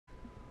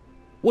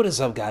What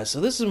is up, guys?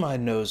 So this is my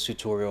nodes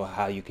tutorial,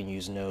 how you can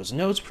use nodes.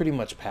 Nodes pretty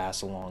much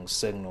pass along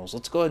signals.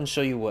 Let's go ahead and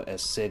show you what a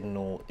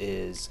signal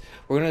is.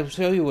 We're going to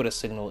show you what a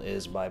signal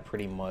is by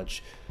pretty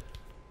much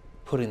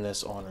putting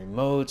this on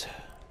remote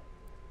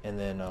and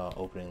then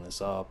opening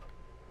this up.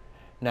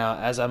 Now,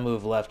 as I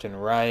move left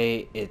and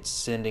right, it's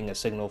sending a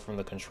signal from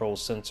the control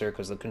sensor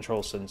because the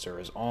control sensor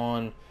is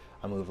on.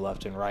 I move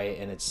left and right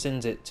and it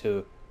sends it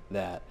to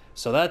that.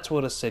 So that's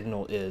what a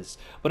signal is.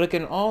 But it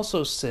can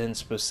also send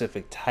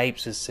specific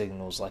types of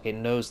signals. Like it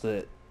knows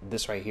that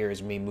this right here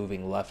is me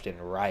moving left and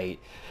right.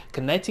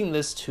 Connecting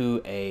this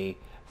to a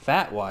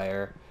fat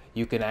wire,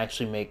 you can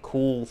actually make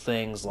cool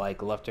things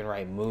like left and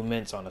right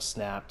movements on a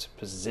snapped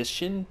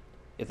position,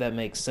 if that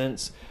makes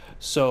sense.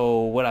 So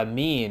what I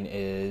mean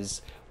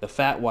is the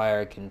fat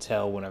wire can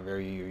tell whenever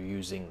you're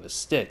using the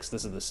sticks.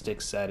 This is the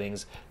stick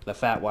settings. The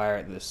fat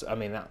wire,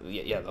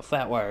 the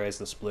fat wire is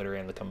the splitter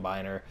and the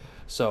combiner.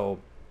 So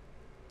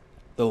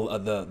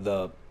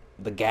the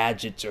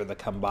gadgets are the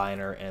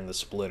combiner and the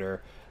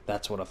splitter.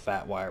 That's what a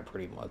fat wire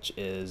pretty much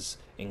is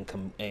in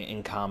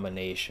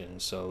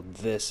combination. So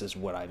this is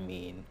what I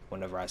mean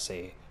whenever I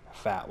say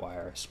fat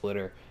wire,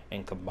 splitter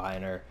and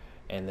combiner.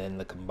 And then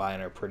the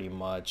combiner pretty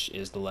much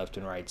is the left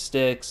and right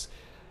sticks.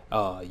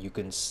 You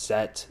can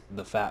set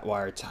the fat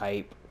wire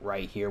type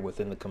right here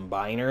within the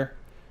combiner.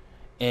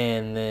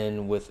 And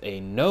then with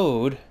a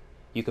node,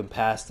 you can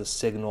pass the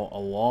signal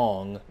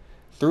along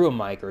through a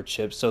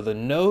microchip. So the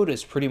node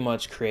is pretty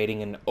much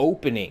creating an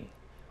opening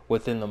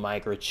within the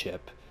microchip.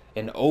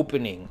 An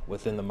opening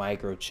within the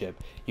microchip.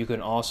 You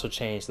can also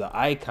change the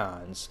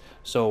icons.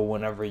 So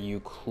whenever you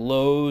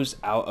close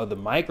out of the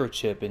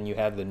microchip and you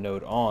have the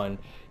node on,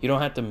 you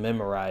don't have to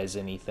memorize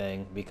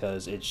anything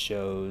because it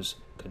shows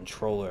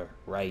controller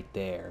right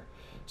there.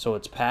 So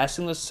it's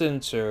passing the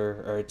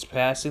sensor, or it's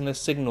passing the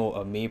signal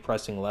of me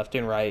pressing left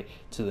and right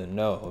to the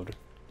node.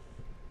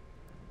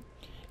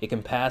 It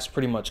can pass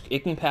it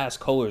can pass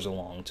colors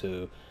along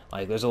too.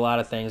 Like there's a lot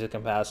of things it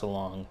can pass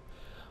along.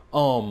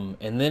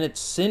 And then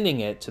it's sending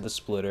it to the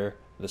splitter.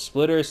 The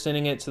splitter is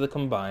sending it to the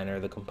combiner.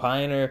 The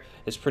combiner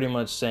is pretty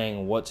much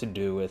saying what to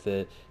do with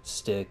it.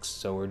 Sticks.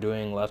 So we're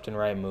doing left and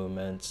right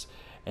movements.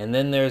 And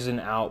then there's an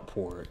out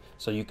port.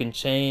 So you can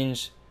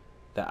change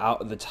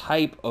the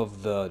type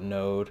of the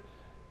node.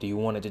 Do you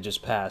want it to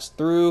just pass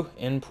through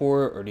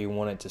input, or do you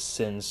want it to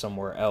send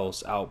somewhere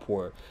else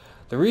output?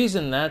 The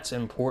reason that's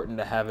important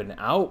to have an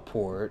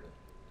output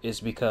is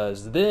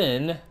because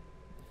then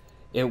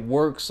it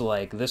works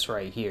like this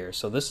right here.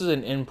 So this is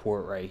an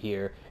import right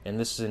here, and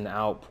this is an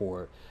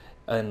output.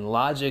 And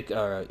logic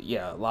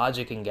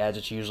and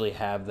gadgets usually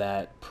have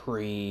that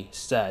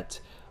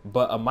preset,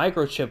 but a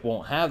microchip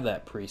won't have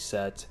that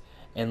preset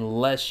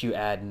unless you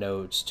add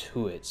nodes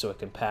to it, so it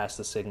can pass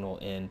the signal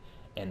in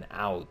and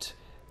out,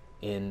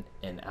 and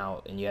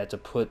you have to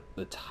put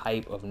the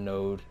type of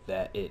node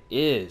that it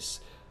is.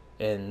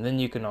 And then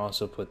you can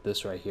also put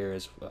this right here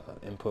as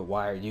input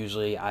wire.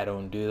 Usually I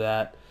don't do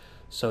that,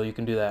 so you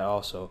can do that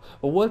also.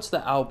 But what's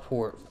the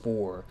output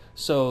for?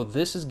 So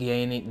this is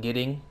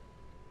getting,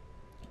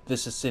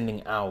 this is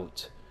sending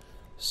out.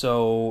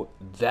 So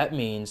that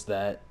means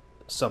that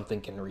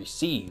something can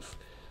receive.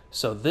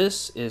 So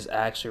this is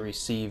actually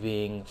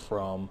receiving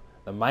from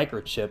the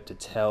microchip to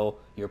tell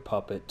your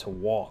puppet to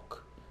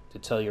walk.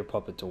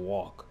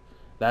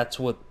 That's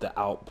what the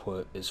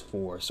output is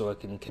for. So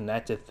it can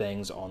connect to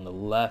things on the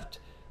left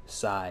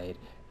side.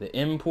 The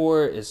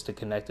import is to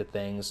connect to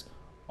things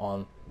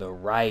on the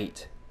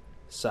right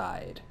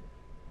side.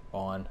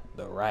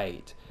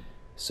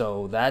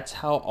 So that's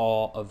how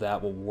all of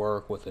that will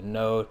work with a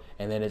node,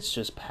 and then it's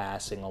just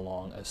passing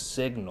along a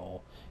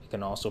signal. It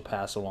can also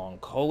pass along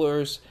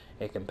colors.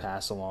 It can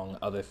pass along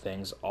other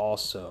things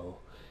also.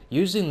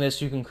 Using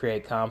this, you can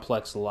create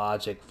complex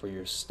logic for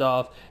your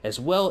stuff, as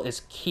well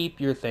as keep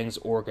your things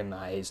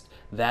organized.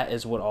 That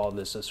is what all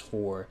this is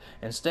for.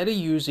 Instead of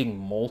using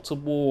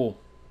multiple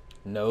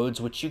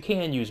nodes, which you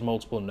can use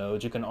multiple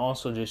nodes, you can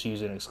also just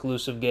use an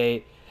exclusive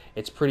gate.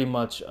 It's pretty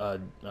much a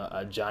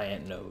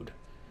giant node.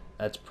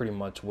 That's pretty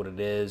much what it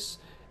is,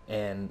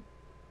 and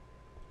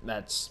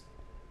that's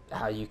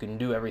how you can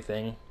do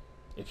everything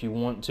if you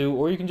want to,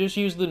 or you can just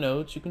use the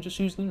nodes. You can just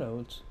use the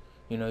nodes.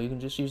 You can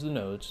just use the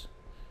nodes.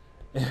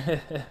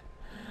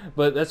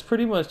 But that's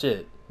pretty much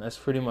it.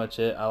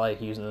 I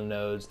like using the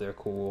nodes. They're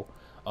cool.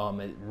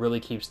 It really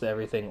keeps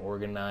everything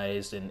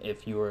organized, and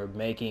if you are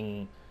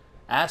making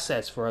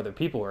assets for other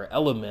people or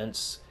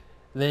elements,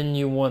 then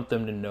you want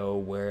them to know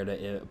where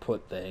to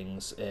put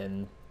things.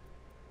 And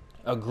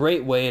a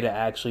great way to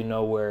actually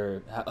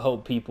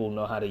help people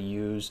know how to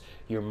use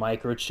your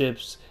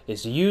microchips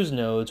is to use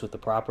nodes with the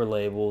proper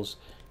labels,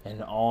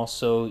 and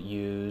also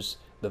use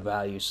the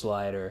value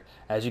slider.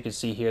 As you can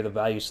see here, the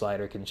value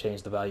slider can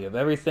change the value of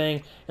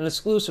everything, and the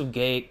exclusive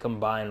gate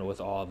combined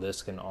with all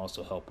this can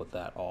also help with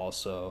that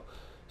also.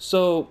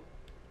 So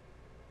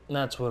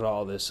that's what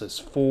all this is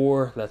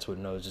for. That's what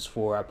nodes is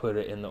for. I put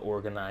it in the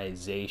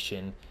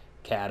organization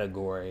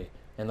category,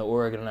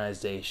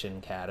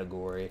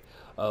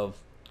 of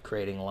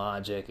creating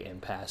logic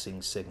and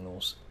passing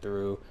signals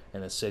through,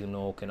 and the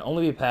signal can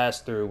only be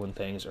passed through when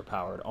things are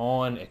powered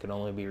on. It can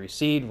only be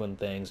received when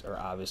things are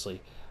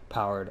obviously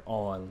powered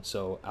on.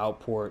 So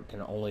output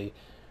can only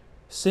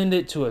send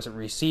it to a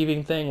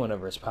receiving thing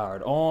whenever it's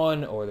powered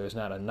on, or there's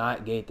not a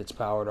NOT gate that's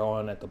powered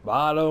on at the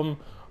bottom,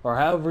 or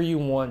however you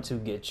want to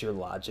get your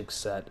logic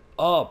set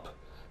up.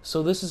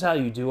 So this is how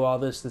you do all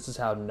this. This is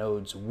how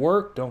nodes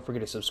work. Don't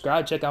forget to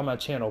subscribe. Check out my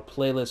channel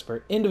playlist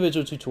for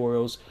individual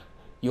tutorials.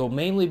 You'll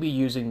mainly be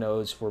using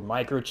nodes for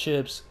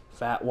microchips,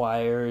 fat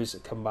wires,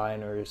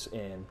 combiners,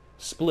 and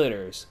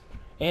splitters.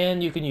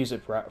 And you can use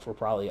it for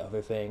probably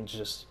other things.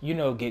 Just,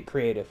 get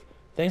creative.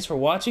 Thanks for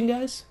watching,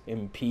 guys,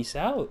 and peace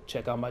out.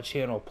 Check out my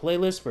channel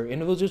playlist for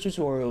individual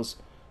tutorials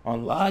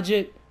on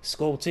logic,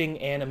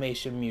 sculpting,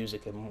 animation,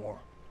 music, and more.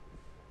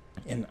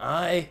 And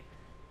I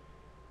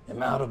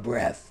am out of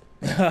breath.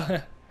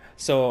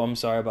 So I'm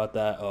sorry about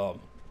that. I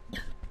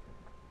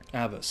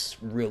have a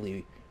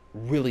really,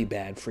 really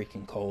bad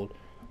freaking cold,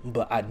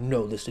 but I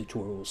know this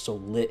tutorial is so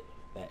lit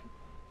that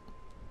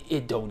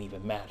it don't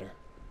even matter.